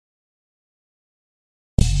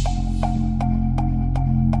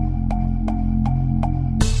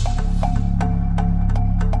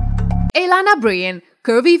Ellana Bryan,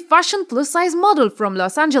 curvy fashion plus-size model from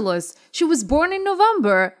Los Angeles. She was born in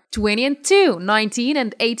November 22,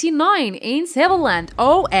 1989 in Sutherland,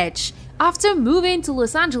 OH. After moving to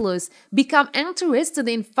Los Angeles, became interested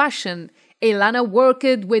in fashion. Ellana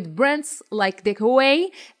worked with brands like ZaHo,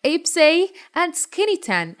 Ipsy, and Skinny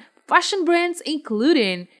Tan. Fashion brands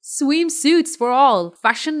including Swimsuits for All,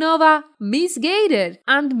 Fashion Nova, Miss Gated,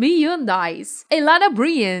 and Hyundai's. Ellana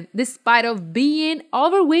Bryan, despite of being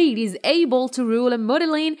overweight, is able to rule a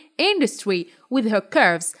modeling industry with her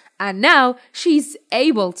curves, and now she's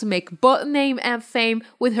able to make both name and fame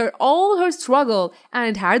with all her struggle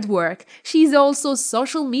and hard work. She's also a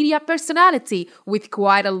social media personality with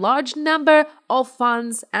quite a large number of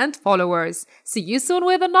fans and followers. See you soon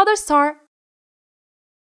with another star.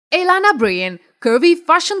 Ellana Bryan, curvy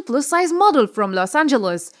fashion plus-size model from Los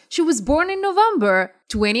Angeles. She was born in November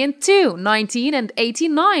 22,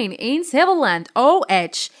 1989 in Sutherland,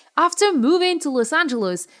 OH. After moving to Los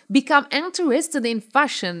Angeles, became interested in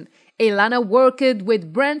fashion. Ellana worked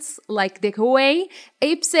with brands like ZaHo,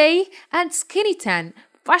 Ipsy, and Skinny Tan.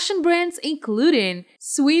 Fashion brands including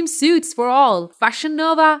Swimsuits for All, Fashion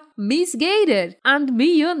Nova, Miss Gated, and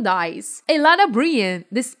Hyundai's. Ellana Bryan,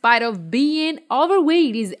 despite of being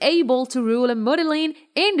overweight, is able to rule a modeling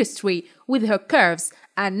industry with her curves,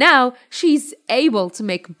 and now she's able to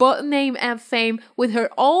make both name and fame with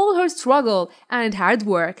all her struggle and hard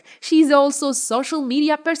work. She's also a social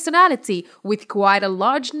media personality with quite a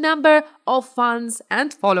large number of fans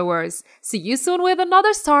and followers. See you soon with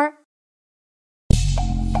another star.